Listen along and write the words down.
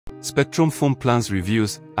Spectrum phone plans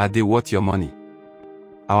reviews, are they worth your money?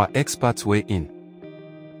 Our experts weigh in.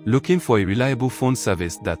 Looking for a reliable phone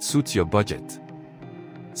service that suits your budget?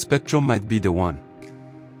 Spectrum might be the one.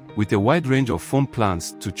 With a wide range of phone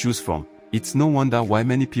plans to choose from, it's no wonder why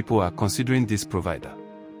many people are considering this provider.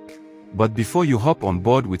 But before you hop on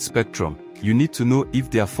board with Spectrum, you need to know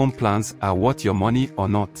if their phone plans are worth your money or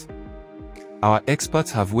not. Our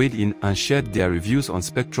experts have weighed in and shared their reviews on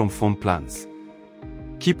Spectrum phone plans.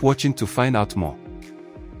 Keep watching to find out more.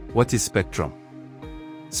 What is Spectrum?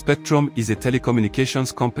 Spectrum is a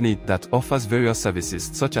telecommunications company that offers various services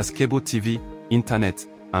such as cable TV, internet,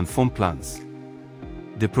 and phone plans.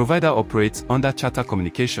 The provider operates under Charter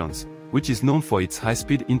Communications, which is known for its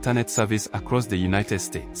high-speed internet service across the United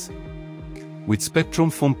States. With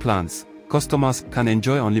Spectrum phone plans, customers can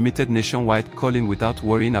enjoy unlimited nationwide calling without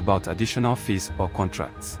worrying about additional fees or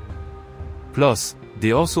contracts. Plus,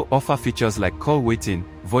 they also offer features like call waiting,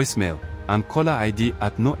 voicemail, and caller ID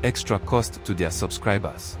at no extra cost to their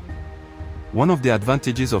subscribers. One of the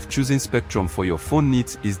advantages of choosing Spectrum for your phone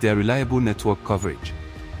needs is their reliable network coverage.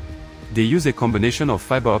 They use a combination of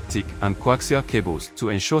fiber-optic and coaxial cables to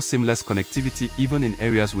ensure seamless connectivity even in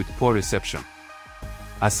areas with poor reception.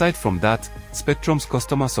 Aside from that, Spectrum's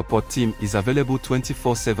customer support team is available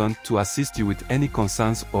 24/7 to assist you with any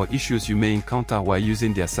concerns or issues you may encounter while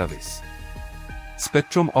using their service.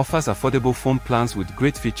 Spectrum offers affordable phone plans with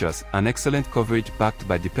great features and excellent coverage backed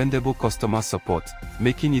by dependable customer support,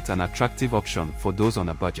 making it an attractive option for those on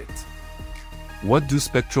a budget. What do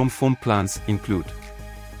Spectrum phone plans include?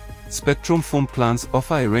 Spectrum phone plans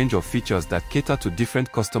offer a range of features that cater to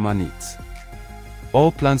different customer needs.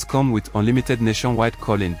 All plans come with unlimited nationwide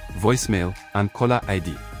calling, voicemail, and caller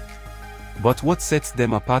ID. But what sets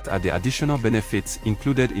them apart are the additional benefits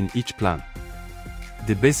included in each plan.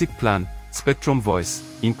 The basic plan, Spectrum Voice,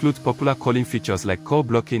 includes popular calling features like call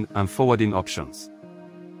blocking and forwarding options.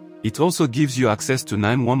 It also gives you access to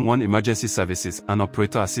 911 emergency services and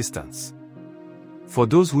operator assistance. For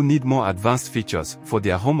those who need more advanced features for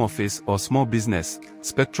their home office or small business,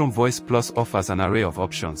 Spectrum Voice Plus offers an array of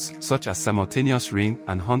options, such as simultaneous ring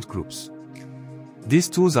and hunt groups. These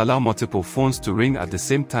tools allow multiple phones to ring at the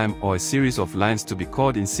same time or a series of lines to be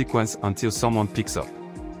called in sequence until someone picks up.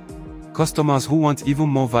 Customers who want even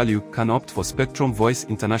more value can opt for Spectrum Voice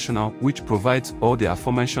International, which provides all the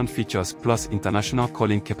aforementioned features plus international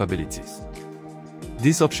calling capabilities.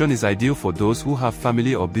 This option is ideal for those who have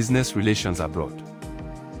family or business relations abroad.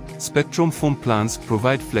 Spectrum phone plans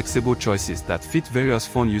provide flexible choices that fit various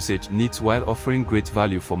phone usage needs while offering great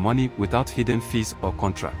value for money without hidden fees or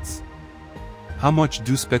contracts. How much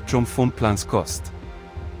do Spectrum phone plans cost?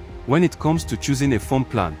 When it comes to choosing a phone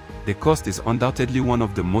plan, the cost is undoubtedly one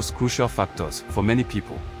of the most crucial factors for many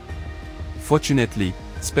people. Fortunately,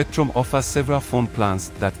 Spectrum offers several phone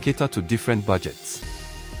plans that cater to different budgets.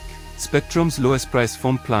 Spectrum's lowest price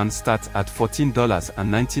phone plan starts at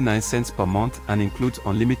 $14.99 per month and includes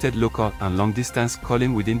unlimited local and long-distance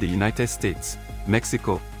calling within the United States,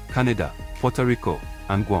 Mexico, Canada, Puerto Rico,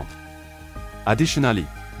 and Guam. Additionally,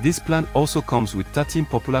 this plan also comes with 13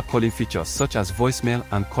 popular calling features such as voicemail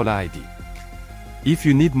and caller ID. If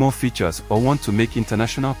you need more features or want to make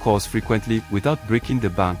international calls frequently without breaking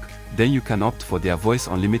the bank, then you can opt for their Voice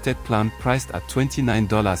Unlimited plan priced at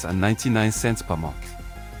 $29.99 per month.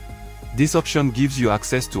 This option gives you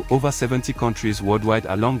access to over 70 countries worldwide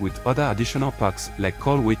along with other additional perks like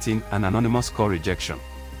call waiting and anonymous call rejection.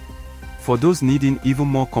 For those needing even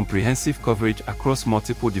more comprehensive coverage across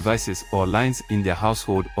multiple devices or lines in their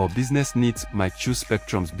household or business needs might choose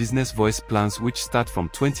Spectrum's business voice plans, which start from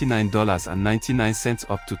 $29.99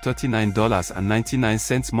 up to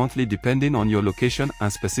 $39.99 monthly depending on your location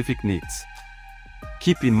and specific needs.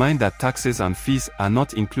 Keep in mind that taxes and fees are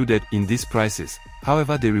not included in these prices,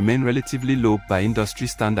 however they remain relatively low by industry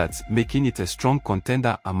standards, making it a strong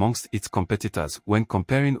contender amongst its competitors when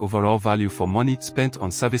comparing overall value for money spent on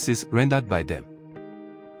services rendered by them.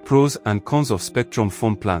 Pros and cons of Spectrum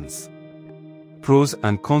phone plans. Pros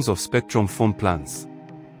and cons of Spectrum phone plans.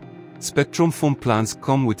 Spectrum phone plans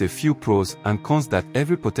come with a few pros and cons that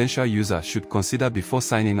every potential user should consider before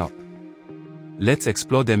signing up. Let's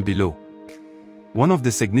explore them below. One of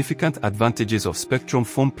the significant advantages of Spectrum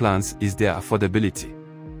phone plans is their affordability.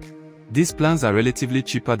 These plans are relatively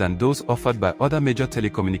cheaper than those offered by other major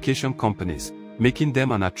telecommunication companies, making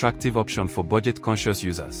them an attractive option for budget-conscious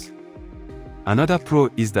users. Another pro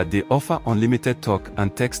is that they offer unlimited talk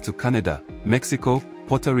and text to Canada, Mexico,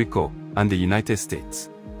 Puerto Rico, and the United States.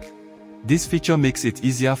 This feature makes it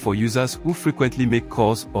easier for users who frequently make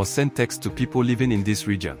calls or send text to people living in these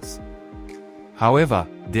regions. However,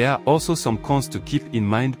 there are also some cons to keep in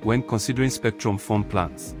mind when considering Spectrum phone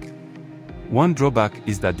plans. One drawback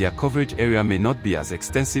is that their coverage area may not be as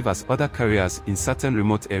extensive as other carriers in certain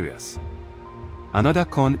remote areas. Another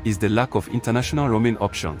con is the lack of international roaming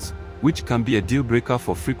options, which can be a deal breaker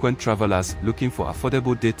for frequent travelers looking for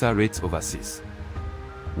affordable data rates overseas.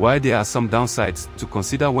 While there are some downsides to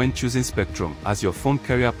consider when choosing Spectrum as your phone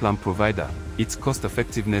carrier plan provider, its cost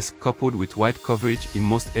effectiveness coupled with wide coverage in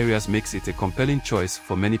most areas makes it a compelling choice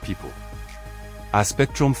for many people. Are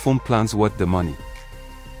Spectrum phone plans worth the money?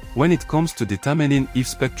 When it comes to determining if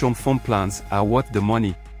Spectrum phone plans are worth the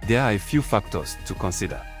money, there are a few factors to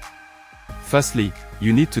consider. Firstly,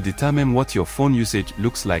 you need to determine what your phone usage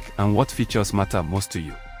looks like and what features matter most to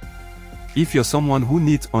you. If you're someone who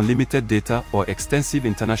needs unlimited data or extensive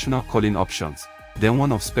international calling options, then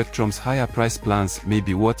one of Spectrum's higher price plans may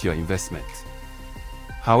be worth your investment.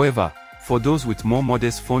 However, for those with more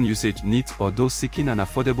modest phone usage needs or those seeking an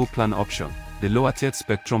affordable plan option, the lower-tiered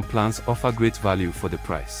Spectrum plans offer great value for the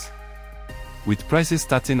price. With prices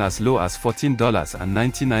starting as low as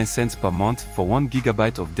 $14.99 per month for 1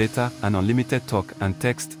 GB of data and unlimited talk and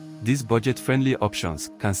text, these budget-friendly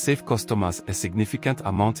options can save customers a significant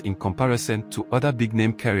amount in comparison to other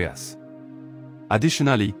big-name carriers.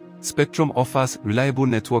 Additionally, Spectrum offers reliable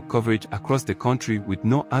network coverage across the country with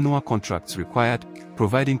no annual contracts required,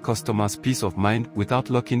 providing customers peace of mind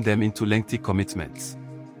without locking them into lengthy commitments.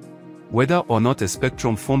 Whether or not a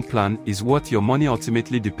Spectrum phone plan is worth your money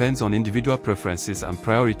ultimately depends on individual preferences and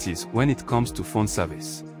priorities when it comes to phone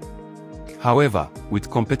service. However,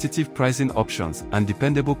 with competitive pricing options and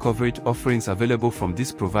dependable coverage offerings available from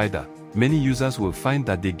this provider, many users will find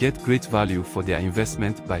that they get great value for their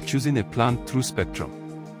investment by choosing a plan through Spectrum.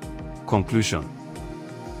 Conclusion.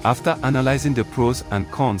 After analyzing the pros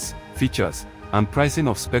and cons, features, and pricing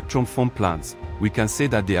of Spectrum phone plans, we can say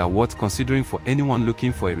that they are worth considering for anyone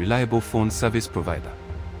looking for a reliable phone service provider.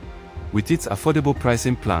 With its affordable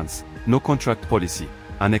pricing plans, no contract policy,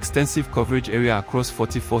 and extensive coverage area across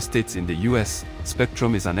 44 states in the US,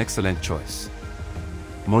 Spectrum is an excellent choice.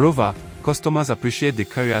 Moreover, customers appreciate the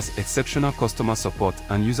carrier's exceptional customer support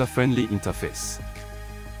and user-friendly interface.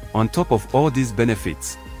 On top of all these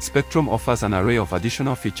benefits, Spectrum offers an array of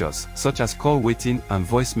additional features such as call waiting and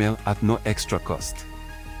voicemail at no extra cost.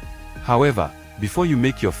 However, before you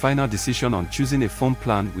make your final decision on choosing a phone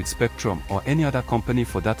plan with Spectrum or any other company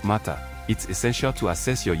for that matter, it's essential to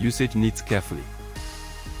assess your usage needs carefully.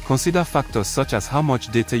 Consider factors such as how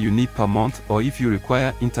much data you need per month or if you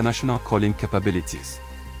require international calling capabilities.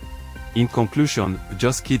 In conclusion,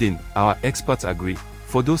 just kidding, our experts agree,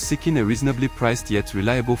 for those seeking a reasonably priced yet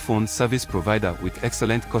reliable phone service provider with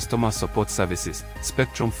excellent customer support services,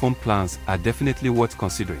 Spectrum phone plans are definitely worth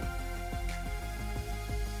considering.